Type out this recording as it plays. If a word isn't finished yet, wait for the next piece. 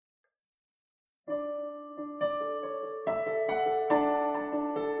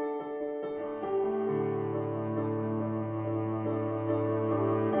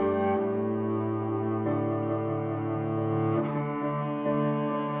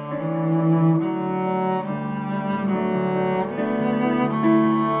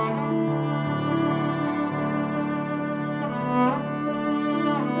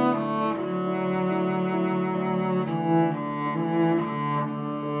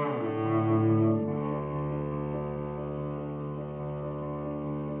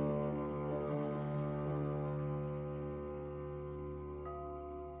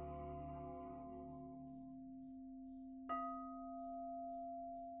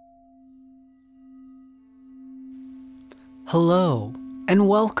Hello, and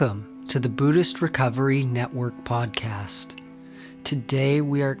welcome to the Buddhist Recovery Network podcast. Today,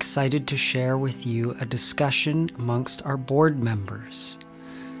 we are excited to share with you a discussion amongst our board members.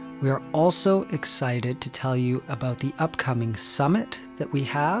 We are also excited to tell you about the upcoming summit that we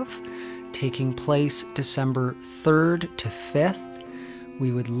have taking place December 3rd to 5th.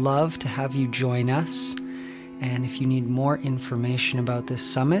 We would love to have you join us. And if you need more information about this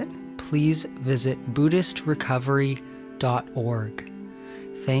summit, please visit BuddhistRecovery.org.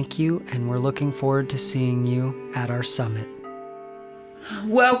 Thank you, and we're looking forward to seeing you at our summit.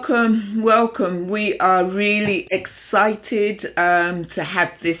 Welcome. We are really excited to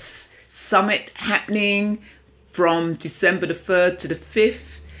have this summit happening from December the 3rd to the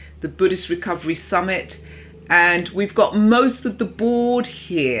 5th, the Buddhist Recovery Summit. And we've got most of the board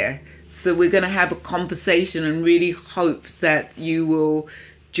here. So we're going to have a conversation and really hope that you will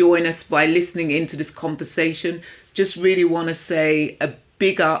join us by listening into this conversation. Just really want to say a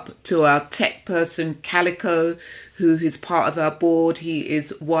big up to our tech person, Calico, who is part of our board. He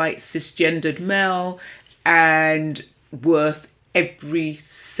is white, cisgendered male and worth every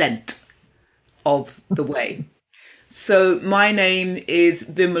cent of the way. So my name is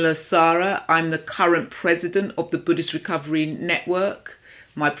Vimala Sara. I'm the current president of the Buddhist Recovery Network.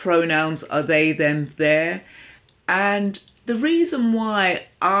 My pronouns are they, them, their. And the reason why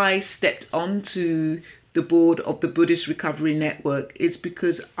I stepped onto the board of the Buddhist Recovery Network is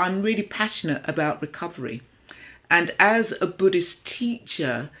because I'm really passionate about recovery. And as a Buddhist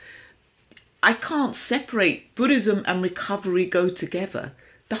teacher, I can't separate Buddhism and recovery go together.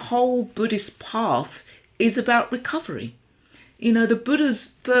 The whole Buddhist path is about recovery. You know, the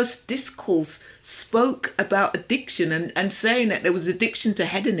Buddha's first discourse spoke about addiction and saying that there was addiction to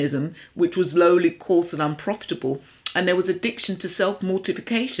hedonism, which was lowly, coarse, and unprofitable. And there was addiction to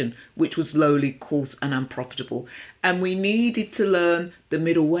self-mortification, which was lowly, coarse, and unprofitable. And we needed to learn the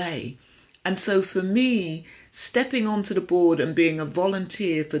middle way. And so for me, stepping onto the board and being a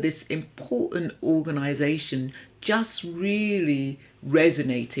volunteer for this important organization just really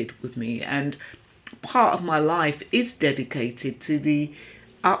resonated with me. And part of my life is dedicated to the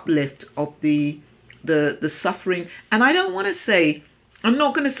uplift of the suffering. And I don't want to say, I'm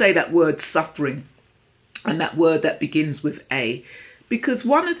not going to say that word suffering and that word that begins with A, because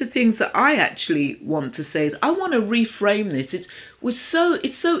one of the things that I actually want to say is I want to reframe this. It's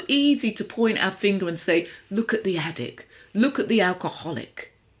so easy to point our finger and say, look at the addict, look at the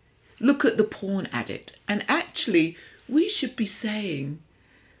alcoholic, look at the porn addict. And actually, we should be saying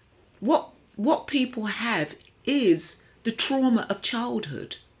what people have is the trauma of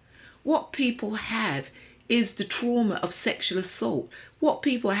childhood. What people have is the trauma of sexual assault. What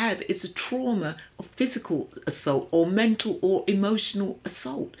people have is the trauma of physical assault or mental or emotional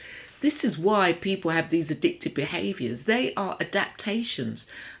assault. This is why people have these addictive behaviors. They are adaptations.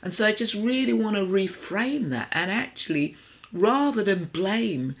 And so I just really want to reframe that and actually, rather than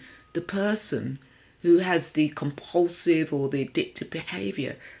blame the person who has the compulsive or the addictive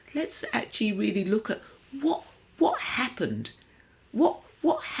behavior, let's actually really look at what happened.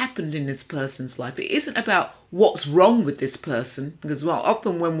 What happened in this person's life? It isn't about what's wrong with this person, because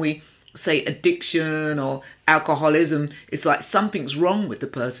often when we say addiction or alcoholism, it's like something's wrong with the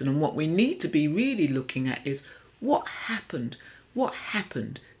person. And what we need to be really looking at is what happened? What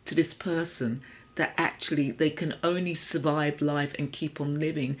happened to this person that actually they can only survive life and keep on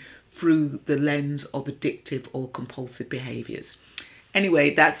living through the lens of addictive or compulsive behaviors?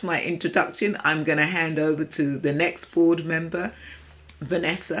 Anyway, that's my introduction. I'm going to hand over to the next board member,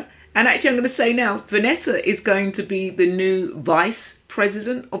 Vanessa. And actually, I'm going to say now, Vanessa is going to be the new vice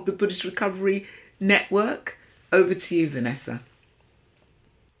president of the Buddhist Recovery Network. Over to you, Vanessa.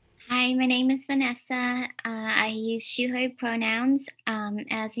 Hi, my name is Vanessa. I use she, her pronouns.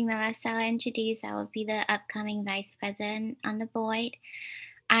 As Vimala Sara introduced, I will be the upcoming vice president on the board.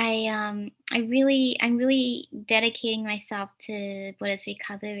 I'm really dedicating myself to Buddhist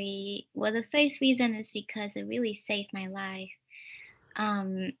recovery. Well, the first reason is because it really saved my life.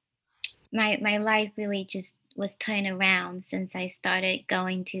 Um, my life really just was turned around since I started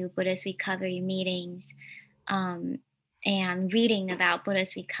going to Buddhist recovery meetings, um, and reading about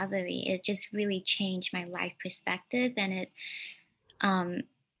Buddhist recovery. It just really changed my life perspective, and um,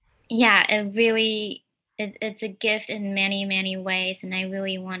 it really it's a gift in many ways, and I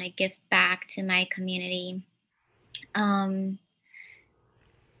really want to give back to my community. Um,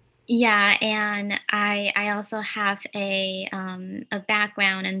 yeah, and I also have a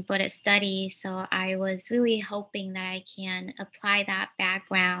background in Buddhist studies, so I was really hoping that I can apply that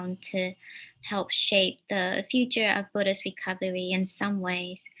background to help shape the future of Buddhist recovery in some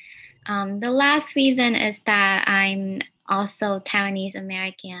ways. The last reason is that I'm also Taiwanese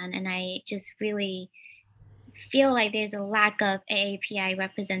American, and I just really feel like there's a lack of AAPI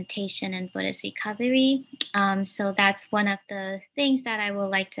representation in Buddhist recovery. So that's one of the things that I would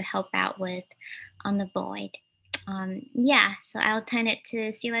like to help out with on the board. Yeah, so I'll turn it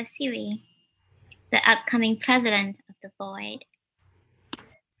to Sila Siri, the upcoming president of the board.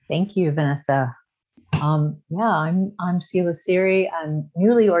 Thank you, Vanessa. I'm Sila Siri. I'm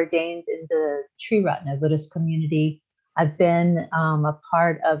newly ordained in the Triratna Buddhist community. I've been a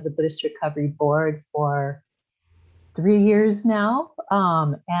part of the Buddhist Recovery Board for 3 years now,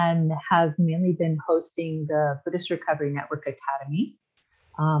 and have mainly been hosting the Buddhist Recovery Network Academy.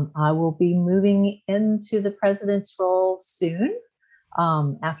 I will be moving into the president's role soon,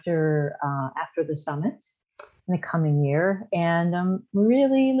 after the summit in the coming year, and I'm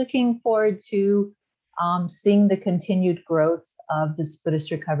really looking forward to seeing the continued growth of this Buddhist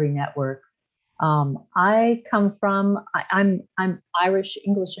Recovery Network. I come from, I'm Irish,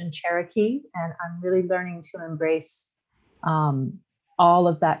 English, and Cherokee, and I'm really learning to embrace all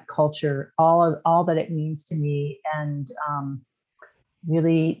of that culture, all that it means to me, and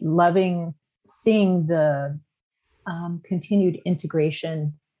really loving seeing the continued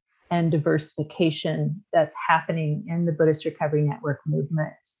integration and diversification that's happening in the Buddhist Recovery Network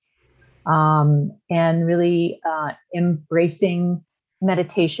movement, and really embracing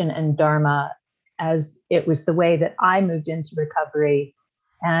meditation and Dharma as it was the way that I moved into recovery.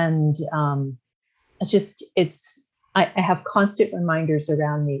 And I have constant reminders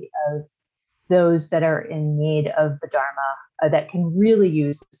around me of those that are in need of the Dharma, that can really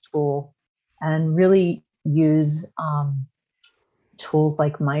use this tool and really use tools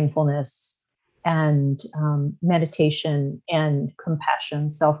like mindfulness and meditation and compassion,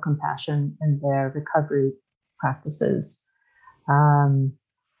 self-compassion in their recovery practices. I'm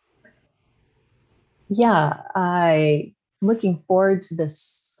looking forward to this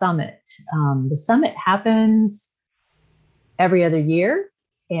summit. The summit happens every other year,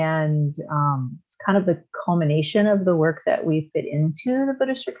 and it's kind of the culmination of the work that we fit into the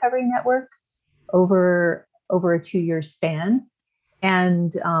Buddhist Recovery Network over a 2-year span.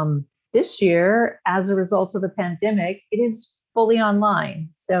 And this year, as a result of the pandemic, it is fully online.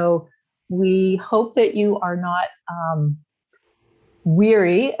 So we hope that you are not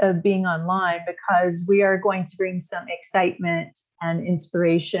weary of being online, because we are going to bring some excitement and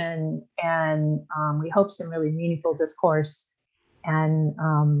inspiration, and we hope some really meaningful discourse and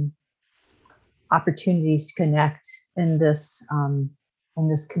opportunities to connect in this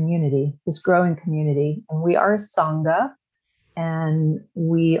community, this growing community. And we are a Sangha, and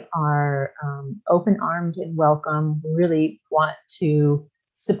we are open-armed and welcome. We really want to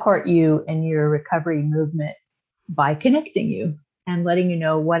support you in your recovery movement by connecting you and letting you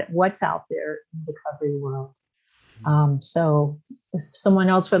know what's out there in the recovery world. So if someone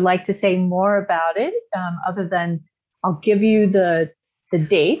else would like to say more about it, other than I'll give you the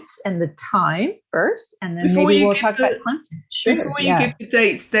dates and the time first, and then maybe we'll talk about content. Sure. Before you give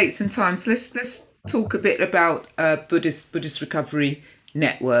the dates and times, let's talk a bit about Buddhist Recovery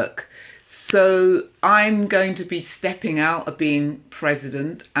Network. So I'm going to be stepping out of being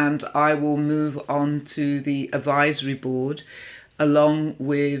president, and I will move on to the advisory board along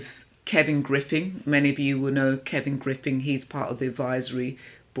with Kevin Griffin. Many of you will know Kevin Griffin. He's part of the advisory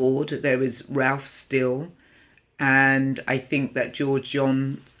board. There is Ralph Still, and I think that George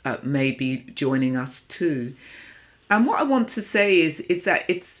John may be joining us too. And what I want to say is that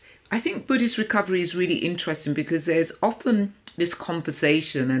I think Buddhist recovery is really interesting, because there's often this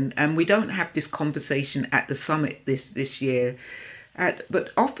conversation, and we don't have this conversation at the summit this year, but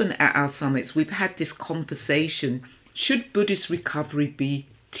often at our summits we've had this conversation: should Buddhist recovery be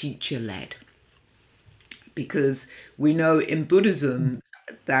teacher-led? Because we know in Buddhism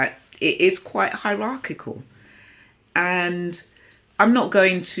that it is quite hierarchical. And I'm not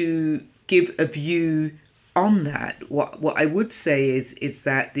going to give a view on that. What I would say is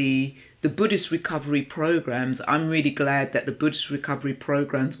that the Buddhist recovery programs, I'm really glad that the Buddhist recovery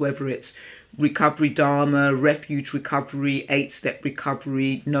programs, whether it's Recovery Dharma, Refuge Recovery, 8-Step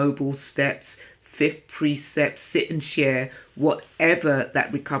Recovery, Noble Steps, 5th Precept, Sit and Share, whatever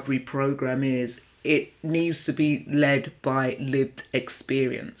that recovery program is, it needs to be led by lived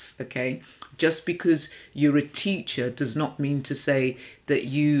experience, okay? Just because you're a teacher does not mean to say that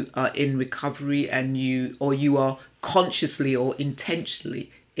you are in recovery and you are consciously or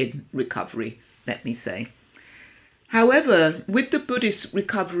intentionally in recovery, let me say. However, with the Buddhist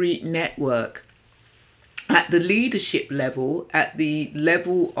Recovery Network, at the leadership level, at the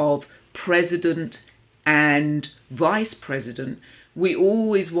level of president and vice president, we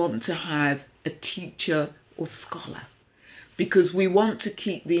always want to have a teacher or scholar. because we want to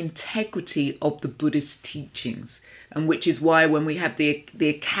keep the integrity of the Buddhist teachings. And which is why when we have the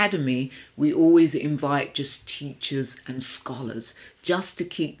academy, we always invite just teachers and scholars, just to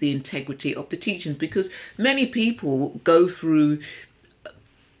keep the integrity of the teachings, because many people go through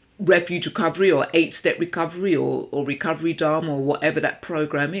refuge recovery or 8-step recovery or recovery dharma or whatever that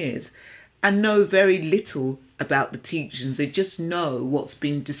program is, and know very little about the teachings. They just know what's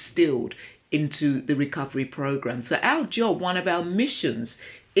been distilled into the recovery program. So our job, one of our missions,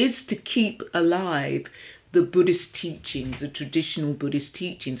 is to keep alive the Buddhist teachings, the traditional Buddhist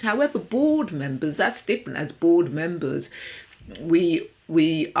teachings. However, board members, that's different. As board members, we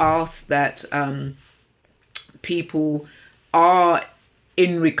ask that people are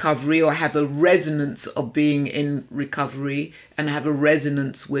in recovery or have a resonance of being in recovery and have a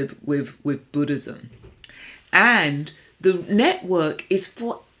resonance with Buddhism. And the network is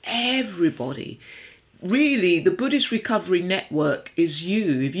for everybody. Really, the Buddhist Recovery Network is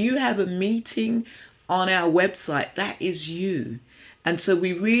you. If you have a meeting on our website, that is you. And so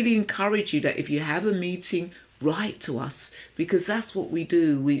we really encourage you that if you have a meeting, write to us, because that's what we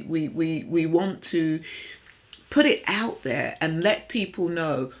do. We want to put it out there and let people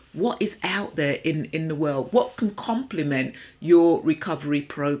know what is out there in the world, what can complement your recovery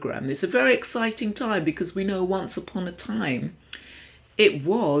program. It's a very exciting time, because we know once upon a time it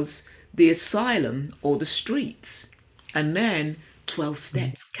was the asylum or the streets, and then 12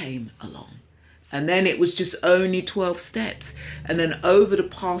 steps came along. And then it was just only 12 steps. And then over the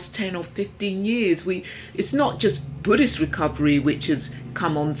past 10 or 15 years, it's not just Buddhist recovery which has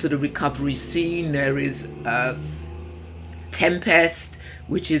come onto the recovery scene. There is Tempest,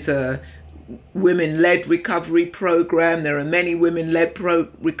 which is a women-led recovery program. There are many women-led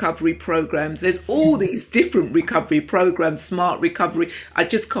recovery programs. There's all these different recovery programs, smart recovery. I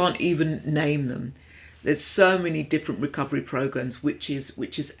just can't even name them. There's so many different recovery programs, which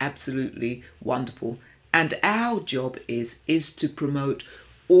is absolutely wonderful. And our job is to promote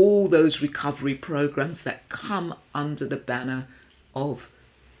all those recovery programs that come under the banner of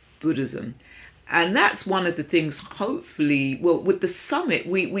Buddhism. And that's one of the things, hopefully, well, with the summit,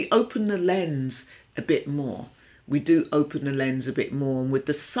 we open the lens a bit more. We do open the lens a bit more. And with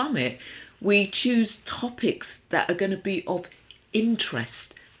the summit, we choose topics that are going to be of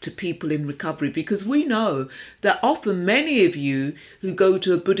interest to people in recovery, because we know that often many of you who go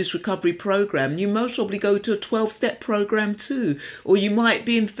to a Buddhist recovery program, you most probably go to a 12-step program too, or you might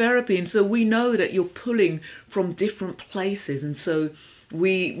be in therapy. And so we know that you're pulling from different places. And so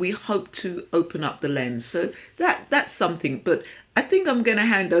we hope to open up the lens. So that's something. But I think I'm going to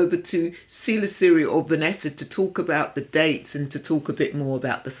hand over to Silasiri or Vanessa to talk about the dates and to talk a bit more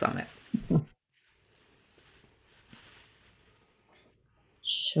about the summit.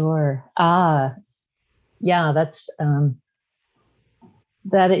 Sure. Yeah, that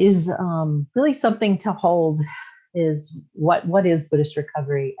is really something to hold, is what is Buddhist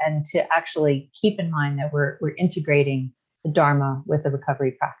recovery, and to actually keep in mind that we're integrating the Dharma with the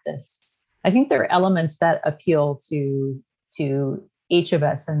recovery practice. I think there are elements that appeal to each of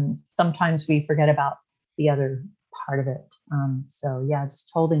us, and sometimes we forget about the other part of it. So yeah, just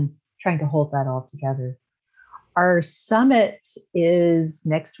trying to hold that all together. Our summit is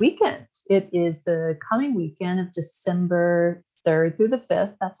next weekend. It is the coming weekend of December 3rd through the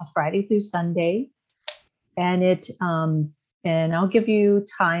 5th. That's a Friday through Sunday. And and I'll give you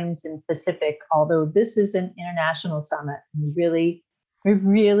times in Pacific, although this is an international summit. We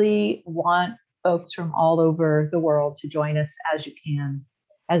really want folks from all over the world to join us as you can,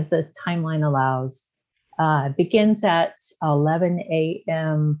 as the timeline allows. It begins at 11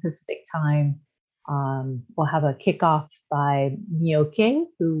 a.m. Pacific time. We'll have a kickoff by Miyoke,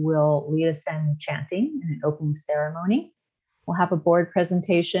 who will lead us in chanting in an opening ceremony. We'll have a board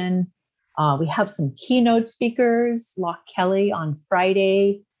presentation. We have some keynote speakers, Locke Kelly on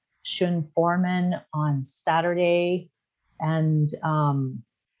Friday, Shun Foreman on Saturday, and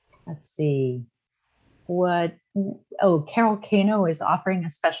let's see, Carol Kano is offering a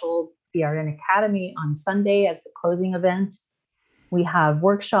special BRN Academy on Sunday as the closing event. We have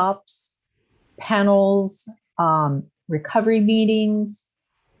workshops, panels, recovery meetings,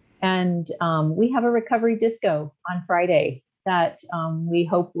 and we have a recovery disco on Friday that we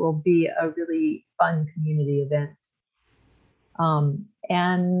hope will be a really fun community event.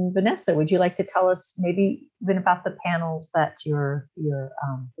 And Vanessa, would you like to tell us maybe even about the panels that you're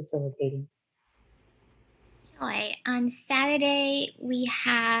facilitating? Sure. On Saturday, we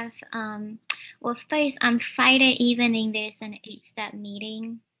have, first on Friday evening, there's an 8-step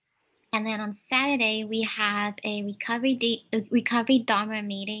meeting. And then on Saturday, we have a recovery Dharma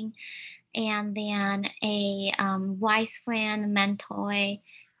meeting and then a wise friend, mentor,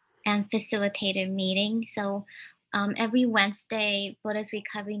 and facilitator meeting. So every Wednesday, Buddhist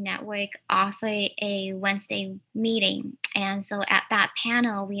Recovery Network offer a Wednesday meeting. And so at that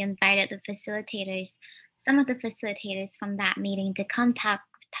panel, we invited the facilitators, some of the facilitators from that meeting to come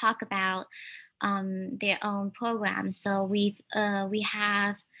talk about their own program. So we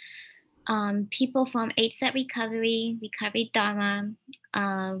have people from 8-Step Recovery, Recovery Dharma,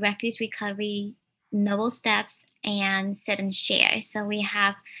 Refuge Recovery, Noble Steps, and Sit and Share. So we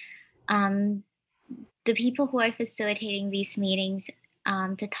have um, the people who are facilitating these meetings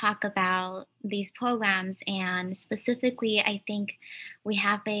to talk about these programs. And specifically, I think we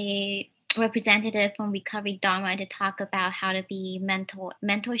have a representative from Recovery Dharma to talk about how to be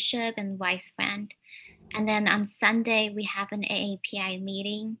mentorship and wise friend. And then on Sunday, we have an AAPI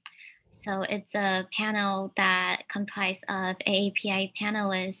meeting. So it's a panel that comprised of AAPI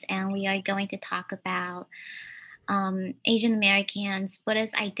panelists, and we are going to talk about Asian Americans,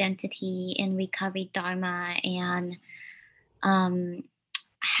 Buddhist identity in recovery Dharma, and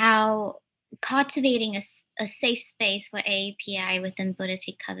how cultivating a safe space for AAPI within Buddhist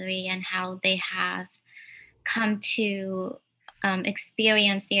recovery, and how they have come to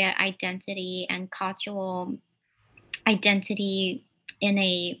experience their identity and cultural identity in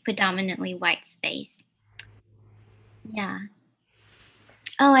a predominantly white space. Yeah.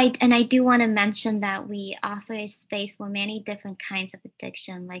 Oh, I do want to mention that we offer a space for many different kinds of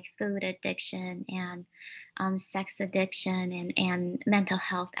addiction, like food addiction and sex addiction and mental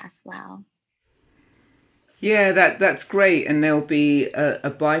health as well. Yeah, that's great, and there'll be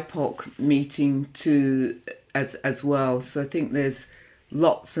a BIPOC meeting too as well. So I think there's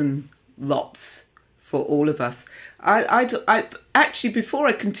lots and lots for all of us. I actually, before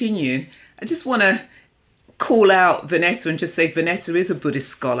I continue, I just want to call out Vanessa and just say Vanessa is a Buddhist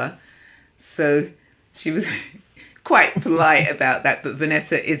scholar. So she was quite polite about that, but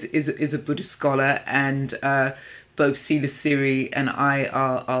Vanessa is a Buddhist scholar, and both Sila Siri and I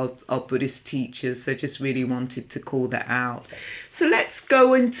are Buddhist teachers. So just really wanted to call that out. So let's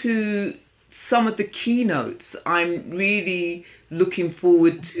go into some of the keynotes. I'm really looking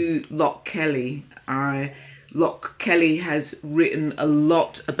forward to Locke Kelly. Locke Kelly has written a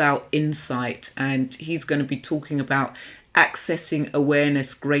lot about insight, and he's going to be talking about accessing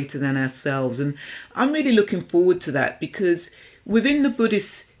awareness greater than ourselves. And I'm really looking forward to that, because within the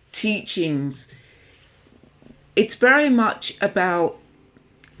Buddhist teachings, it's very much about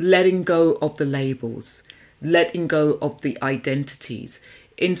letting go of the labels, letting go of the identities.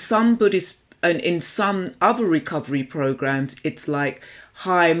 In some Buddhist and in some other recovery programs, it's like,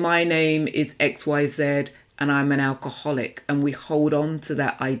 hi, my name is XYZ and I'm an alcoholic, and we hold on to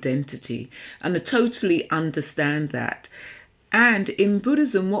that identity. And I totally understand that. And in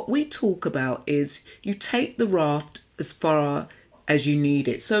Buddhism, what we talk about is you take the raft as far as you need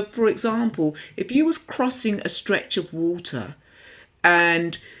it. So for example, if you was crossing a stretch of water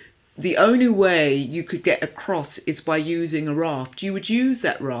and the only way you could get across is by using a raft, you would use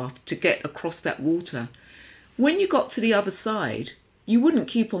that raft to get across that water. When you got to the other side, you wouldn't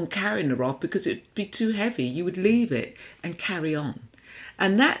keep on carrying the raft because it'd be too heavy. You would leave it and carry on.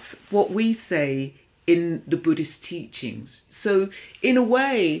 And that's what we say in the Buddhist teachings. So in a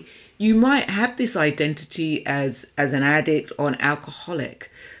way, you might have this identity as an addict or an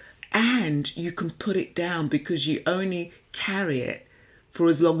alcoholic, and you can put it down because you only carry it for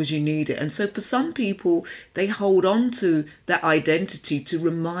as long as you need it. And so for some people, they hold on to that identity to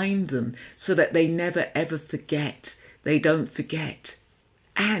remind them so that they never ever forget. They don't forget.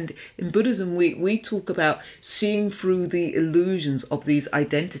 And in Buddhism, we talk about seeing through the illusions of these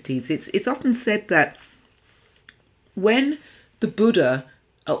identities. It's often said that when the Buddha,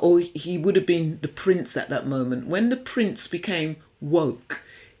 or he would have been the prince at that moment, when the prince became woke,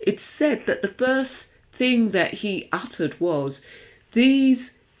 it's said that the first thing that he uttered was,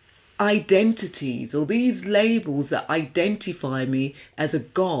 these identities or these labels that identify me as a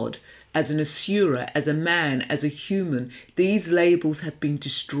god, as an asura, as a man, as a human, these labels have been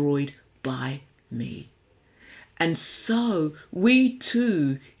destroyed by me. And so we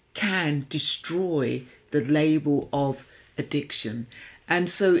too can destroy the label of addiction. And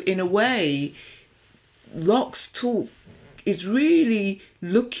so in a way, Locke's talk is really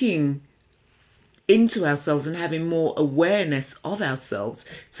looking into ourselves and having more awareness of ourselves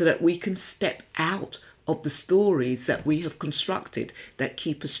so that we can step out of the stories that we have constructed that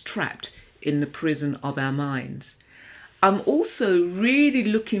keep us trapped in the prison of our minds. I'm also really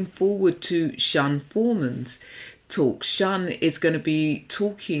looking forward to Shun Foreman's talk. Shun is going to be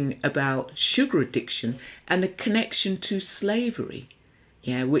talking about sugar addiction and the connection to slavery.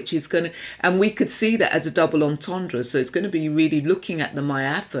 Yeah, which is going to, and we could see that as a double entendre. So it's going to be really looking at the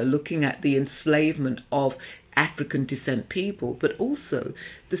Ma'afa, looking at the enslavement of African descent people, but also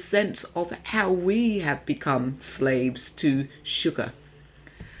the sense of how we have become slaves to sugar.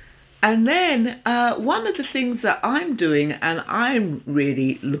 And then one of the things that I'm doing, and I'm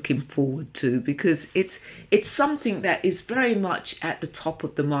really looking forward to, because it's something that is very much at the top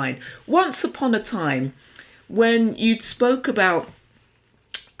of the mind. Once upon a time, when you spoke about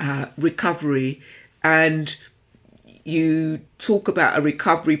recovery, and you talk about a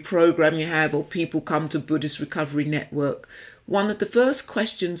recovery program you have, or people come to Buddhist Recovery Network, one of the first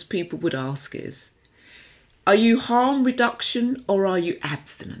questions people would ask is, are you harm reduction or are you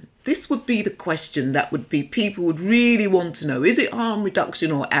abstinent? This would be the question that would be people would really want to know. Is it harm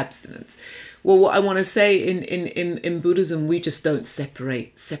reduction or abstinence? Well, what I want to say in Buddhism, we just don't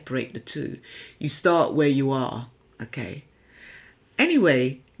separate the two. You start where you are, okay?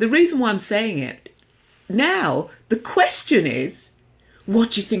 Anyway, the reason why I'm saying it, now the question is,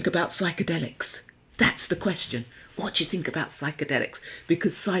 what do you think about psychedelics? That's the question. What do you think about psychedelics?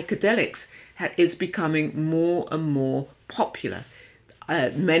 Because psychedelics is becoming more and more popular.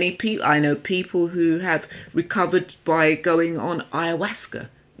 Many people, I know people who have recovered by going on ayahuasca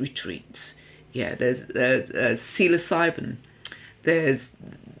retreats. Yeah, there's psilocybin. There's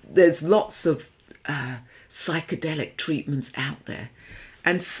lots of psychedelic treatments out there.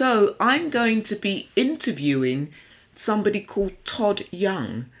 And so I'm going to be interviewing somebody called Todd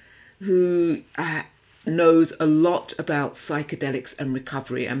Young, who knows a lot about psychedelics and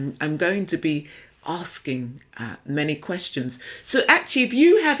recovery. I'm going to be asking many questions. So actually, if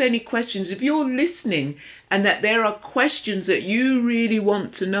you have any questions, if you're listening and that there are questions that you really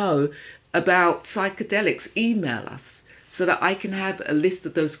want to know about psychedelics, email us so that I can have a list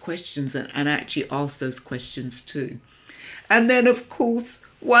of those questions and actually ask those questions too. And then, of course,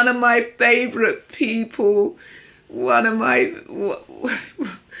 one of my favorite people, one of my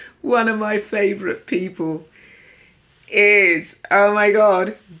favorite people is, oh my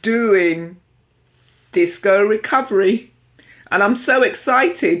God, doing disco recovery. And I'm so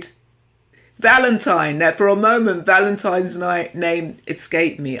excited. Valentine, now for a moment, Valentine's night name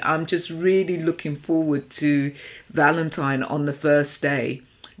escaped me. I'm just really looking forward to Valentine on the first day,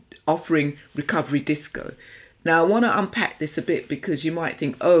 offering recovery disco. Now, I want to unpack this a bit because you might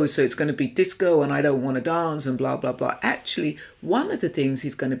think, oh, so it's going to be disco and I don't want to dance and blah, blah, blah. Actually, one of the things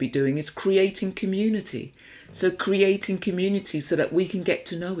he's going to be doing is creating community. So creating community so that we can get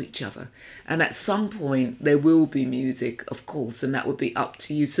to know each other. And at some point, there will be music, of course, and that would be up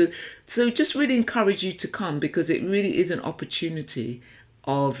to you. So just really encourage you to come because it really is an opportunity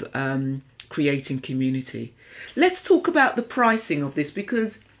of creating community. Let's talk about the pricing of this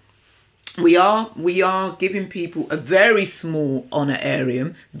because we are giving people a very small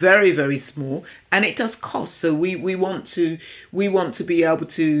honorarium, very, very small, and it does cost. So we want to be able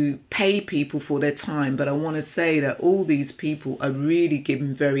to pay people for their time, but I want to say that all these people are really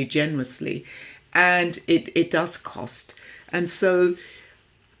giving very generously, and it does cost. And so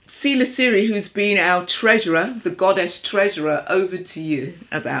Sila Siri, who's been our treasurer, the goddess treasurer, over to you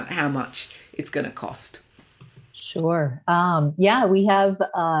about how much it's going to cost. Sure. Yeah, we have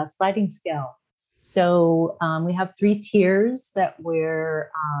a sliding scale. So we have 3 tiers that we're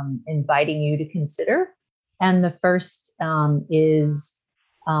inviting you to consider. And the first is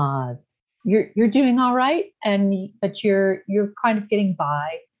you're doing all right, but you're kind of getting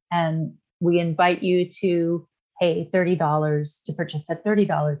by, and we invite you to pay $30 to purchase that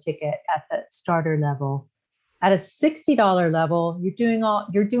 $30 ticket at the starter level. At a $60 level, you're doing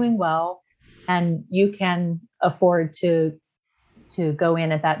well, and you can afford to go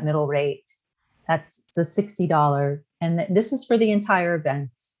in at that middle rate. That's the $60, and this is for the entire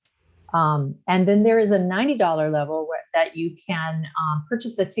event. And then there is a $90 level that you can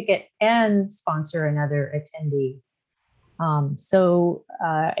purchase a ticket and sponsor another attendee. So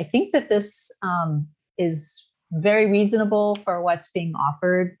I think that this is very reasonable for what's being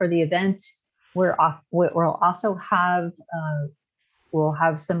offered for the event. We'll also have we'll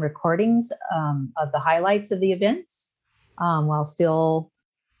have some recordings of the highlights of the events while still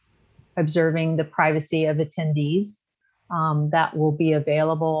observing the privacy of attendees. That will be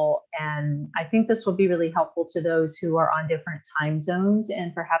available. And I think this will be really helpful to those who are on different time zones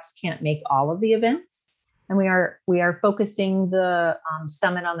and perhaps can't make all of the events. And we are focusing the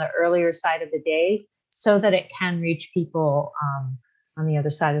summit on the earlier side of the day so that it can reach people on the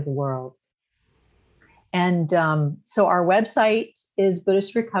other side of the world. And so our website is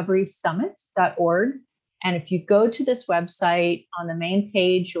BuddhistRecoverySummit.org. And if you go to this website, on the main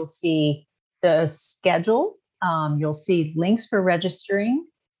page, you'll see the schedule you'll see links for registering,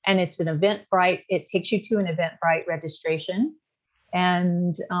 and it's an Eventbrite. It takes you to an Eventbrite registration,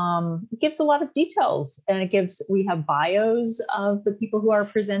 and it gives a lot of details. And we have bios of the people who are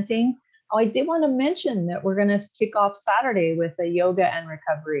presenting. Oh, I did want to mention that we're going to kick off Saturday with a yoga and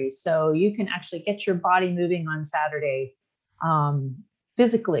recovery. So you can actually get your body moving on Saturday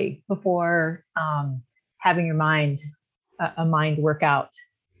physically before having your mind, a mind workout.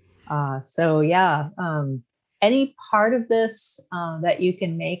 Any part of this that you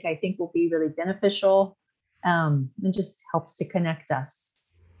can make, I think will be really beneficial. It just helps to connect us.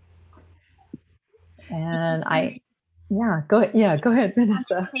 And go ahead,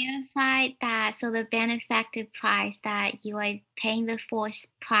 Vanessa. Clarify that, so the benefactor price that you are paying the full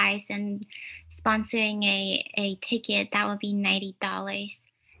price and sponsoring a ticket, that will be $90.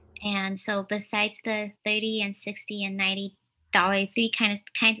 And so besides the $30 and $60 and $90, three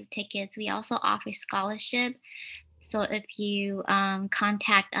kinds of tickets, we also offer scholarship. So if you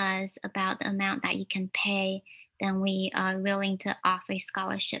contact us about the amount that you can pay, then we are willing to offer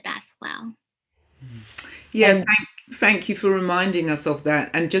scholarship as well. Yeah, thank you for reminding us of that.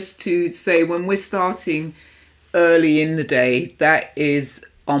 And just to say, when we're starting early in the day, that is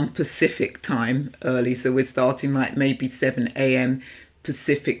on Pacific time early. So we're starting like maybe 7 a.m.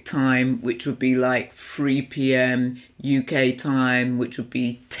 Pacific time, which would be like 3 p.m. UK time, which would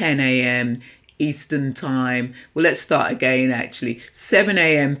be 10 a.m. Eastern time. Well, let's start again actually. 7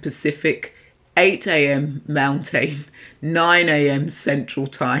 a.m. Pacific, 8 a.m. Mountain, 9 a.m. Central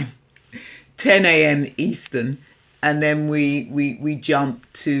time, 10 a.m. Eastern, and then we jump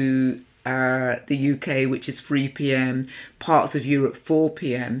to the UK, which is 3 p.m., parts of Europe 4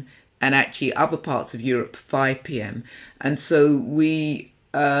 p.m., and actually other parts of Europe 5 p.m. And so we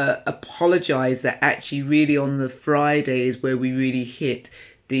apologize that actually really on the Friday is where we really hit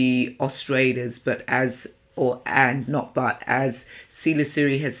the Australians, but as Sila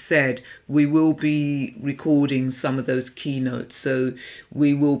Siri has said, we will be recording some of those keynotes. So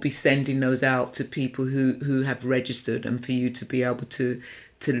we will be sending those out to people who have registered and for you to be able to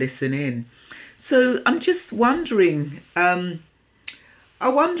listen in. So I'm just wondering, as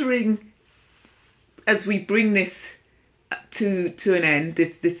we bring this to an end,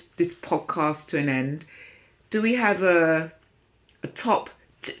 this podcast to an end, do we have a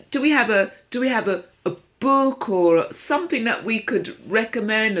book or something that we could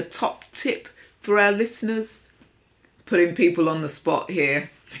recommend, a top tip for our listeners? Putting people on the spot here.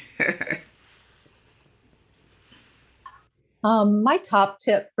 My top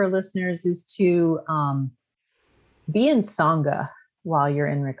tip for listeners is to be in Sangha while you're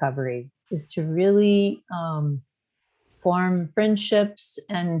in recovery, is to really form friendships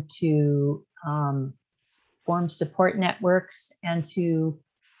and to form support networks and to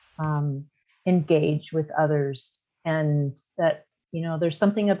engage with others. And that, there's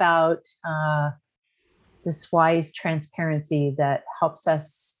something about this wise transparency that helps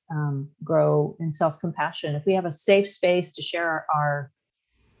us grow in self-compassion. If we have a safe space to share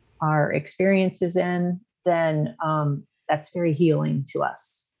our experiences in, then that's very healing to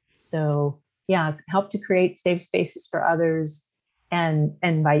us. So help to create safe spaces for others, and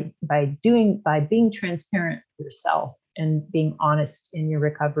by being transparent yourself and being honest in your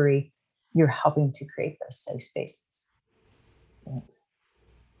recovery, you're helping to create those safe spaces. Thanks.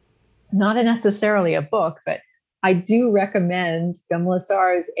 Not necessarily a book, but I do recommend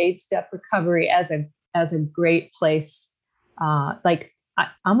Vimalasara's 8-Step Recovery as a great place,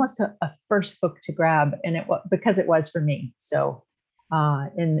 almost a first book to grab, and because it was for me. So,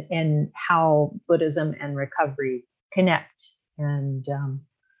 in how Buddhism and recovery connect, and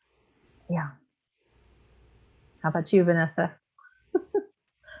How about you, Vanessa?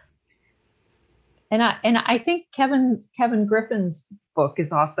 And I think Kevin Griffin's book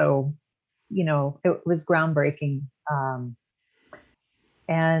is also, it was groundbreaking.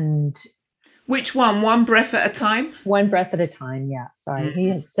 And which one? One Breath at a Time? One Breath at a Time. Yeah. Sorry. Mm-hmm. He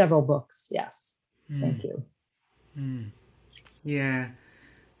has several books. Yes. Thank you. Yeah.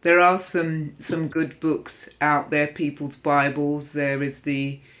 There are some good books out there, people's Bibles. There is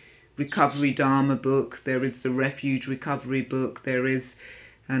the Recovery Dharma book. There is the Refuge Recovery book. There is,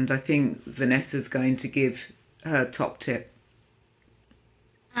 and I think Vanessa's going to give her top tip.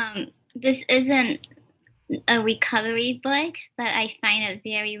 This isn't a recovery book, but I find it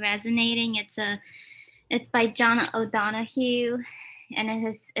very resonating. It's by John O'Donohue,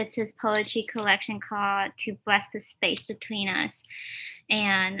 and it's his poetry collection called To Bless the Space Between Us.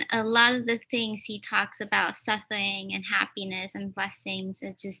 And a lot of the things he talks about, suffering and happiness and blessings,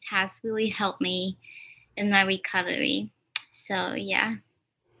 it just has really helped me in my recovery. So, yeah.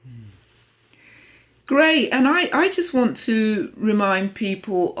 Great. And I just want to remind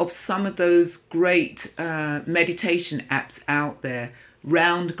people of some of those great meditation apps out there.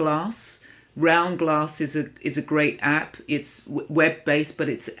 Round Glass. Round Glass is a great app. It's web based, but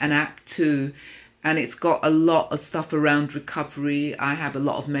it's an app too. And it's got a lot of stuff around recovery. I have a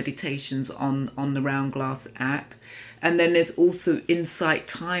lot of meditations on the Round Glass app. And then there's also Insight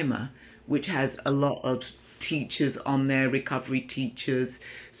Timer, which has a lot of teachers on there, recovery teachers.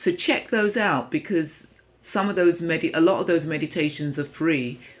 So check those out, because some of those a lot of those meditations are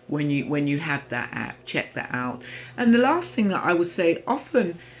free when you have that app. Check that out. And the last thing that I would say,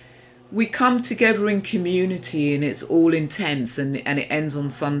 often we come together in community and it's all intense, and it ends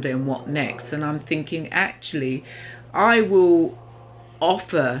on Sunday, and what next? And I'm thinking, actually, I will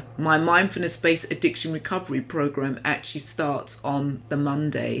offer my mindfulness based addiction recovery program. Actually starts on the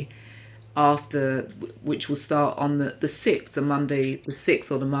Monday after, which will start on the 6th, the Monday the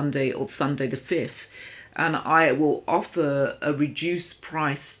 6th, or the Monday or Sunday the 5th. And I will offer a reduced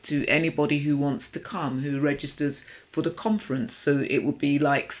price to anybody who wants to come, who registers for the conference. So it will be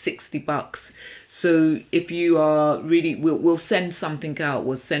like $60. So if you are really, we'll send something out.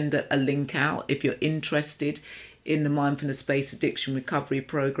 We'll send a link out if you're interested in the mindfulness based addiction recovery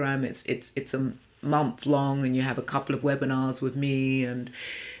program. It's a month long, and you have a couple of webinars with me, and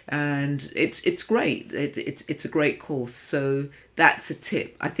it's great. It's a great course. So that's a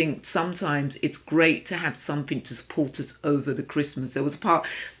tip. I think sometimes it's great to have something to support us over the Christmas. There was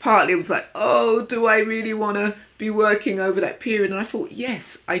partly it was like, oh, do I really want to be working over that period? And I thought,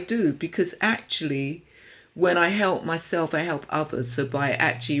 yes, I do, because actually when I help myself, I help others. So by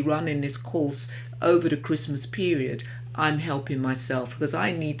actually running this course over the Christmas period, I'm helping myself, because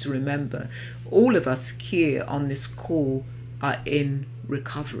I need to remember all of us here on this call are in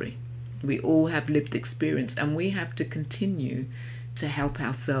recovery. We all have lived experience, and we have to continue to help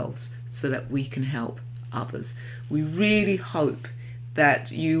ourselves so that we can help others. We really hope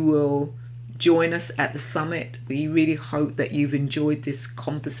that you will join us at the summit. We really hope that you've enjoyed this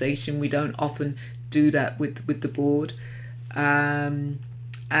conversation. We don't often do that with the board. And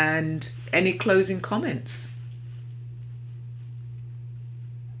any closing comments?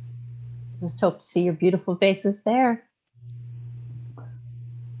 Just hope to see your beautiful faces there.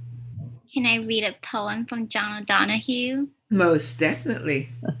 Can I read a poem from John O'Donohue? Most definitely.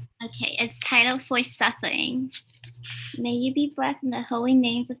 Okay, it's titled For Suffering. May you be blessed in the holy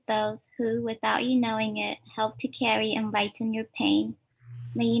names of those who, without you knowing it, help to carry and lighten your pain.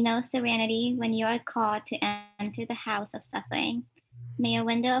 May you know serenity when you are called to enter the house of suffering. May a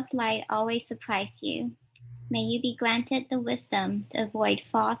window of light always surprise you. May you be granted the wisdom to avoid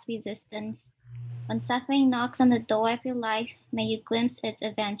false resistance. When suffering knocks on the door of your life, may you glimpse its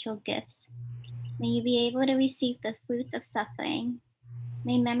eventual gifts. May you be able to receive the fruits of suffering.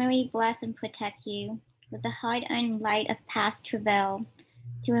 May memory bless and protect you with the hard-earned light of past travail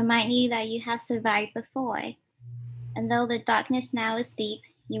to remind you that you have survived before. And though the darkness now is deep,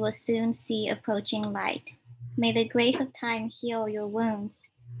 you will soon see approaching light. May the grace of time heal your wounds.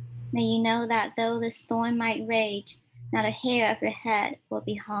 May you know that though the storm might rage, not a hair of your head will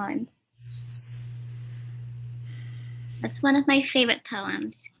be harmed. That's one of my favorite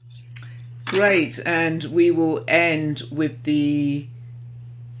poems. Great. And we will end with the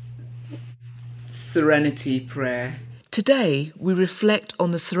Serenity Prayer. Today, we reflect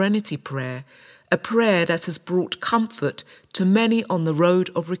on the Serenity Prayer, a prayer that has brought comfort to many on the road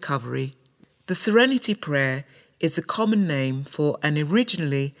of recovery. The Serenity Prayer is a common name for an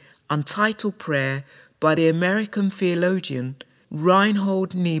originally untitled prayer by the American theologian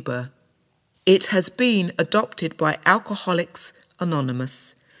Reinhold Niebuhr. It has been adopted by Alcoholics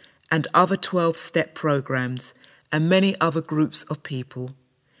Anonymous and other 12-step programs and many other groups of people.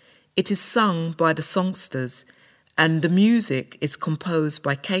 It is sung by the songsters, and the music is composed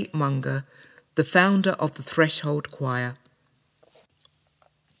by Kate Munger, the founder of the Threshold Choir.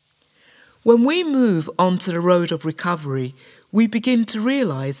 When we move onto the road of recovery, we begin to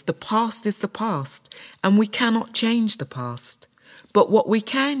realize the past is the past and we cannot change the past. But what we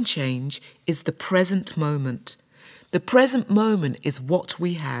can change is the present moment. The present moment is what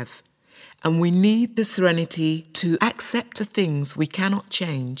we have, and we need the serenity to accept the things we cannot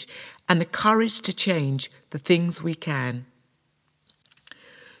change and the courage to change the things we can.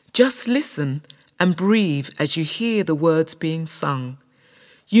 Just listen and breathe as you hear the words being sung.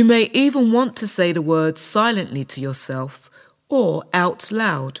 You may even want to say the words silently to yourself or out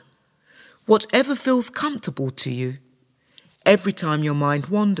loud, whatever feels comfortable to you. Every time your mind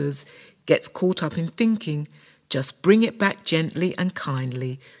wanders, gets caught up in thinking, just bring it back gently and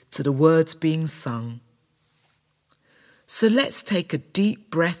kindly to the words being sung. So let's take a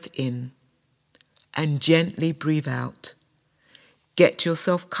deep breath in and gently breathe out. Get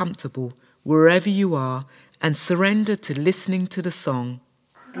yourself comfortable wherever you are and surrender to listening to the song.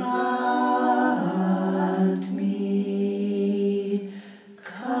 Grant me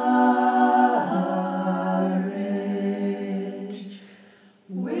courage,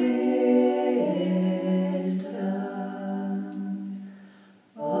 wisdom.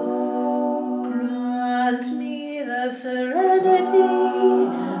 Oh, grant me the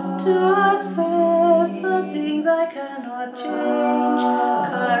serenity to accept the things I cannot change,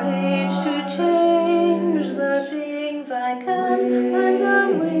 courage to change the things I can, and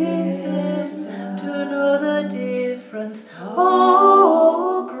the wisdom to know the difference.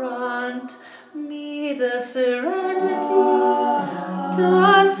 Oh, grant me the serenity to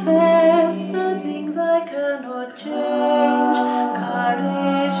accept the things I cannot change,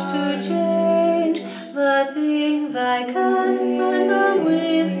 courage to change the things I can, and the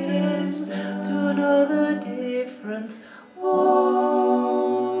wisdom to know the difference.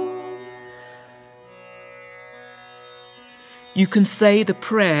 Oh. You can say the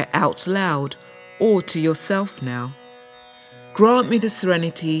prayer out loud or to yourself now. Grant me the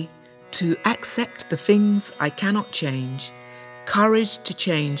serenity to accept the things I cannot change, courage to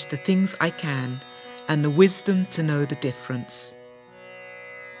change the things I can, and the wisdom to know the difference.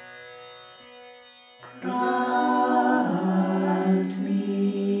 Grant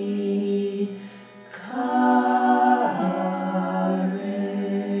me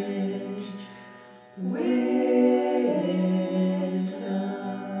courage, wisdom.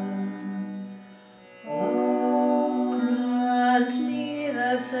 Oh, grant me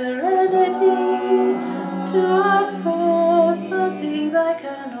the serenity to accept the things I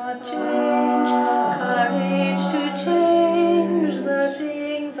cannot change, courage to change the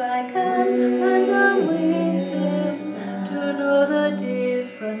things I can, and the wisdom to know the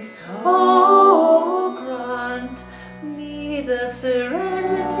difference. Oh, grant me the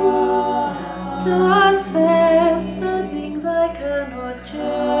serenity to accept the things I cannot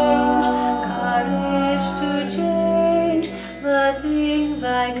change, courage to change the things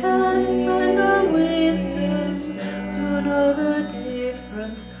I can, and the wisdom to know the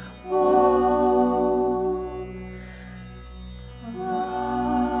difference. Oh, grant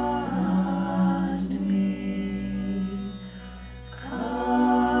me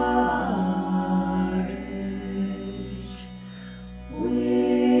courage, wisdom.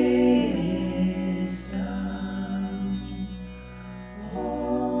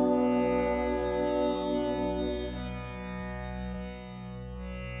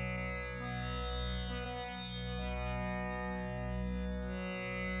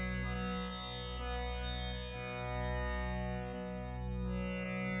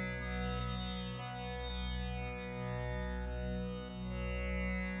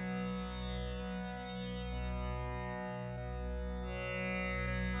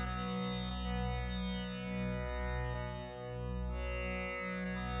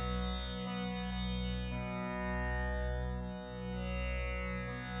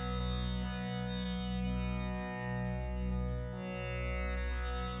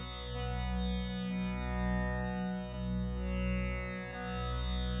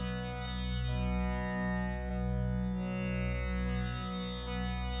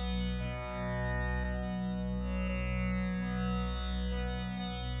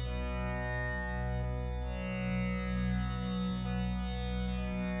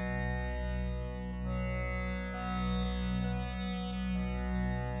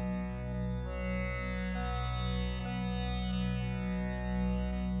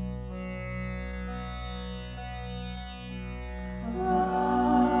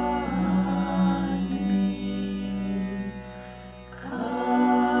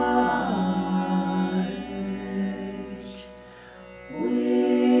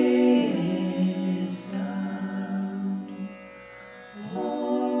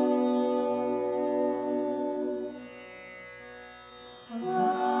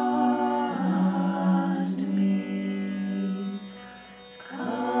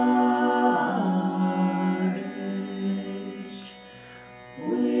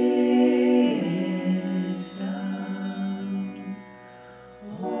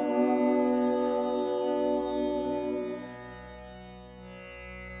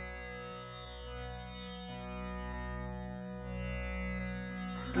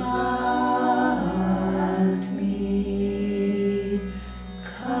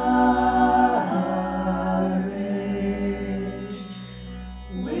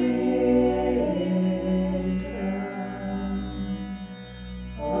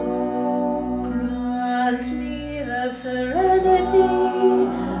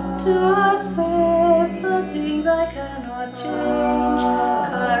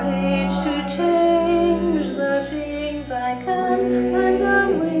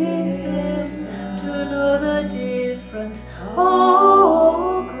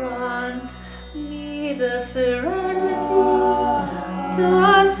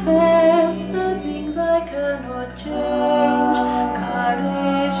 accept the things I cannot change,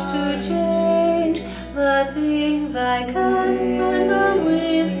 courage to change the things I can, and the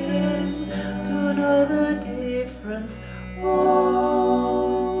wisdom to know the difference. Oh.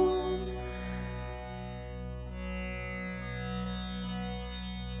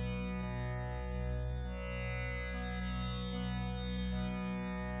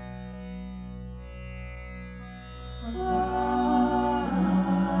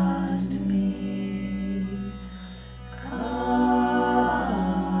 Grant me courage,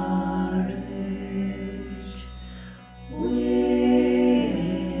 wisdom,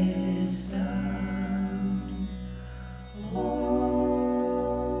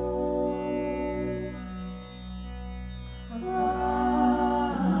 grant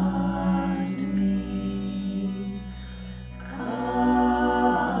me courage,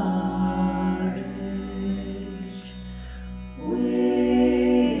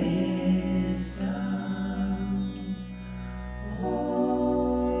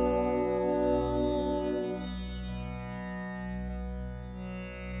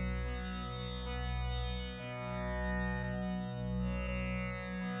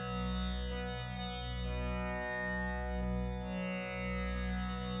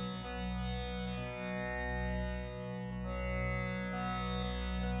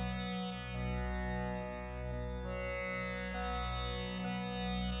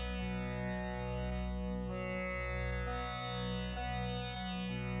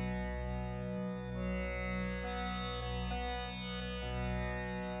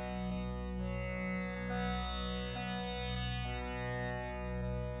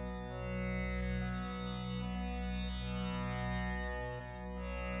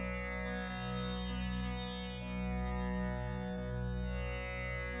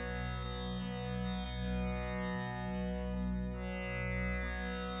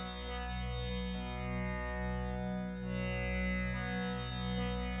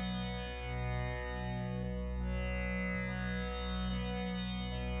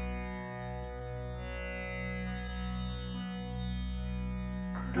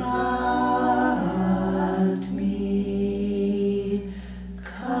 grant me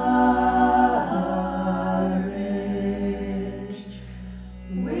courage,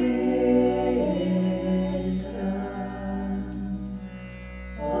 wisdom.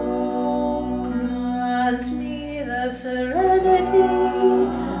 Oh, grant me the serenity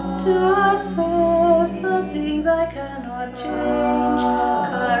to accept the things I cannot change,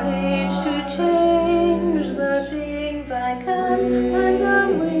 courage to change the things I can, and the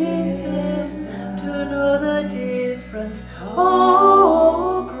wisdom to know the difference.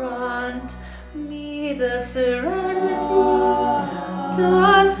 Oh, grant me the serenity to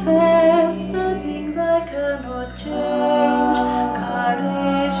accept the things I cannot change,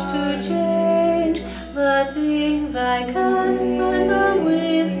 courage to change the things I can, and the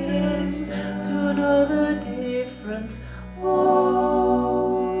wisdom to know the difference.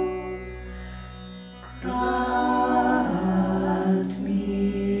 Oh, grant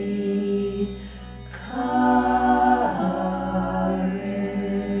me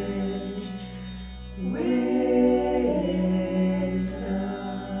courage,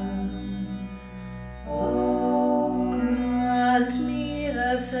 wisdom. Oh, grant me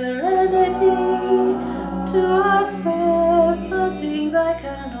the serenity to accept the things I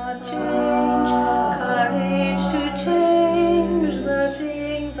cannot change, courage to change the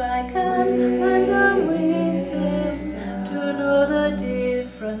things I can, and the wisdom to know the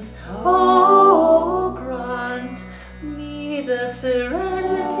difference. Oh, grant me the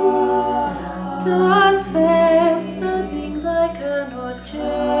serenity to accept the things I cannot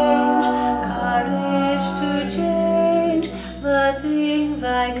change, courage to change the things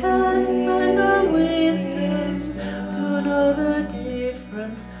I can, and the wisdom to know the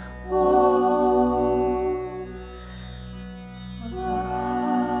difference. Oh,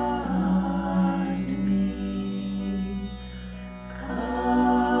 grant me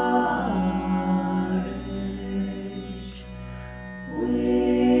courage,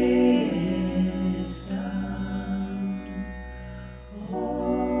 wisdom. Oh.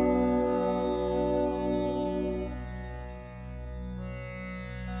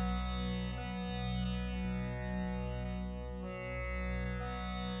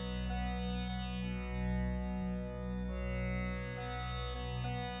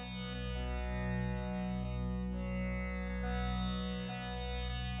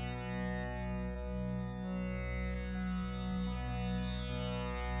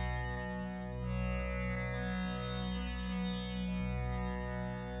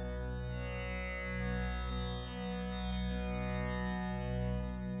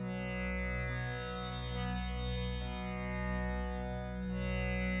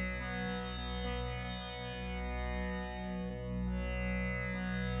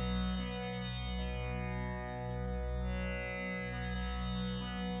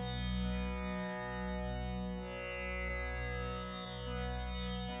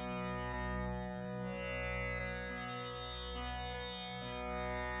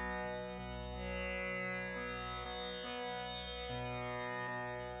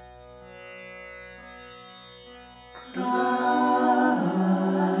 grant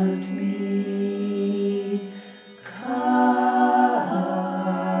me courage,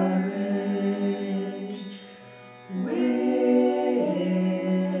 wisdom.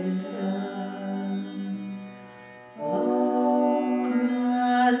 Oh,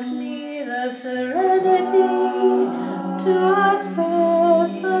 grant me the serenity to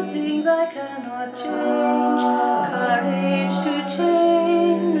accept the things I cannot change, courage to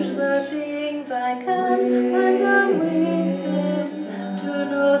change the things I can, and the wisdom to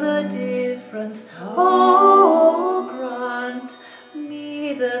know the difference. Oh, grant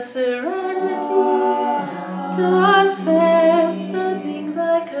me the serenity to accept the things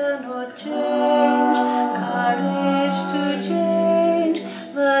I cannot change, courage to change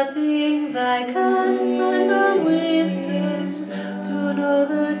the things I can, and the wisdom to know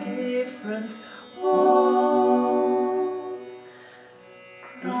the difference. Oh,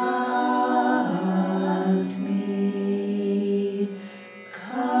 grant me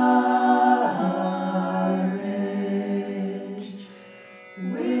courage,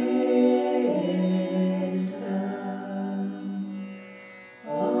 wisdom.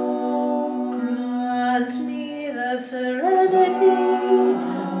 Oh, grant me the serenity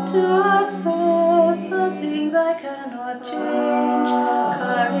to accept the things I cannot change,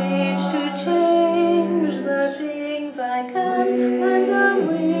 courage to change the things I can, and the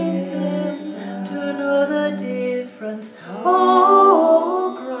wisdom to know the difference.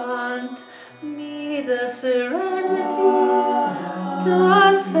 Oh, grant me the serenity to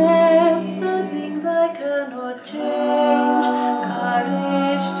accept the things I cannot change,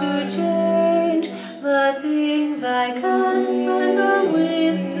 courage to change the things I can, and the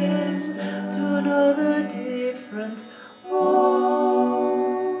wisdom to know the difference. Oh,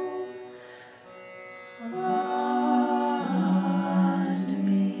 grant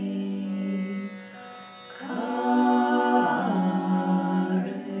me courage,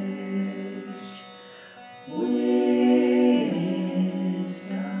 wisdom.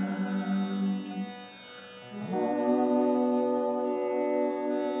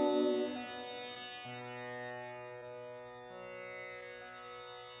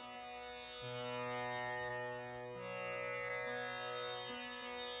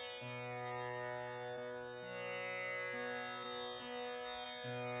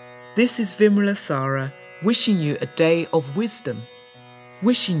 This is Vimala Sara wishing you a day of wisdom,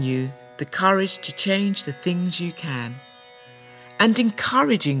 wishing you the courage to change the things you can, and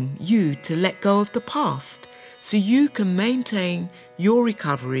encouraging you to let go of the past so you can maintain your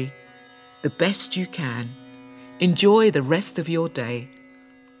recovery the best you can. Enjoy the rest of your day.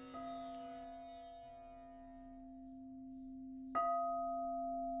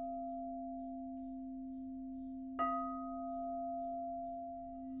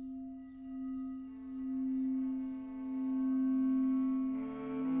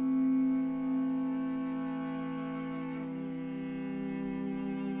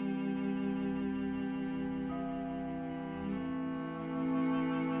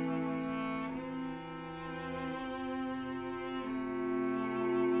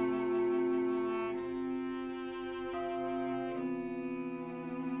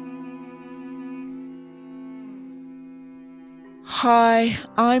 Hi,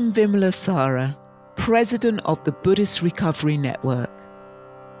 I'm Vimala Sara, President of the Buddhist Recovery Network.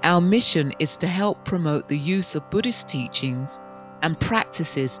 Our mission is to help promote the use of Buddhist teachings and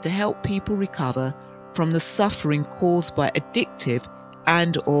practices to help people recover from the suffering caused by addictive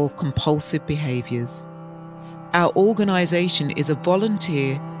and/or compulsive behaviors. Our organization is a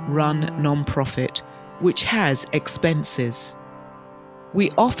volunteer-run non-profit which has expenses. We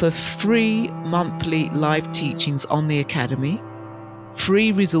offer free monthly live teachings on the Academy,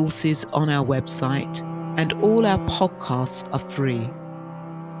 free resources on our website, and all our podcasts are free.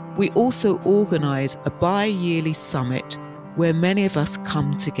 We also organise a bi-yearly summit where many of us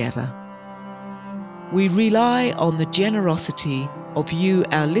come together. We rely on the generosity of you,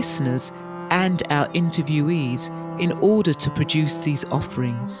 our listeners, and our interviewees in order to produce these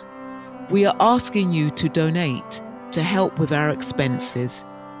offerings. We are asking you to donate to help with our expenses.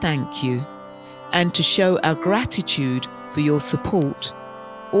 Thank you. And to show our gratitude for your support,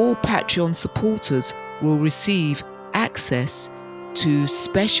 all Patreon supporters will receive access to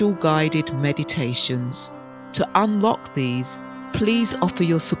special guided meditations. To unlock these, please offer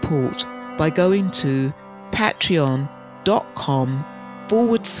your support by going to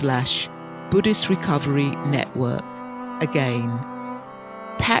patreon.com/Buddhist Recovery Network. Again,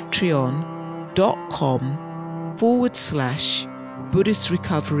 patreon.com/Buddhist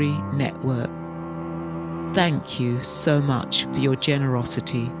Recovery Network. Thank you so much for your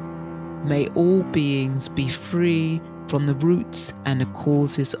generosity. May all beings be free from the roots and the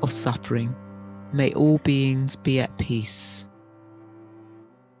causes of suffering. May all beings be at peace.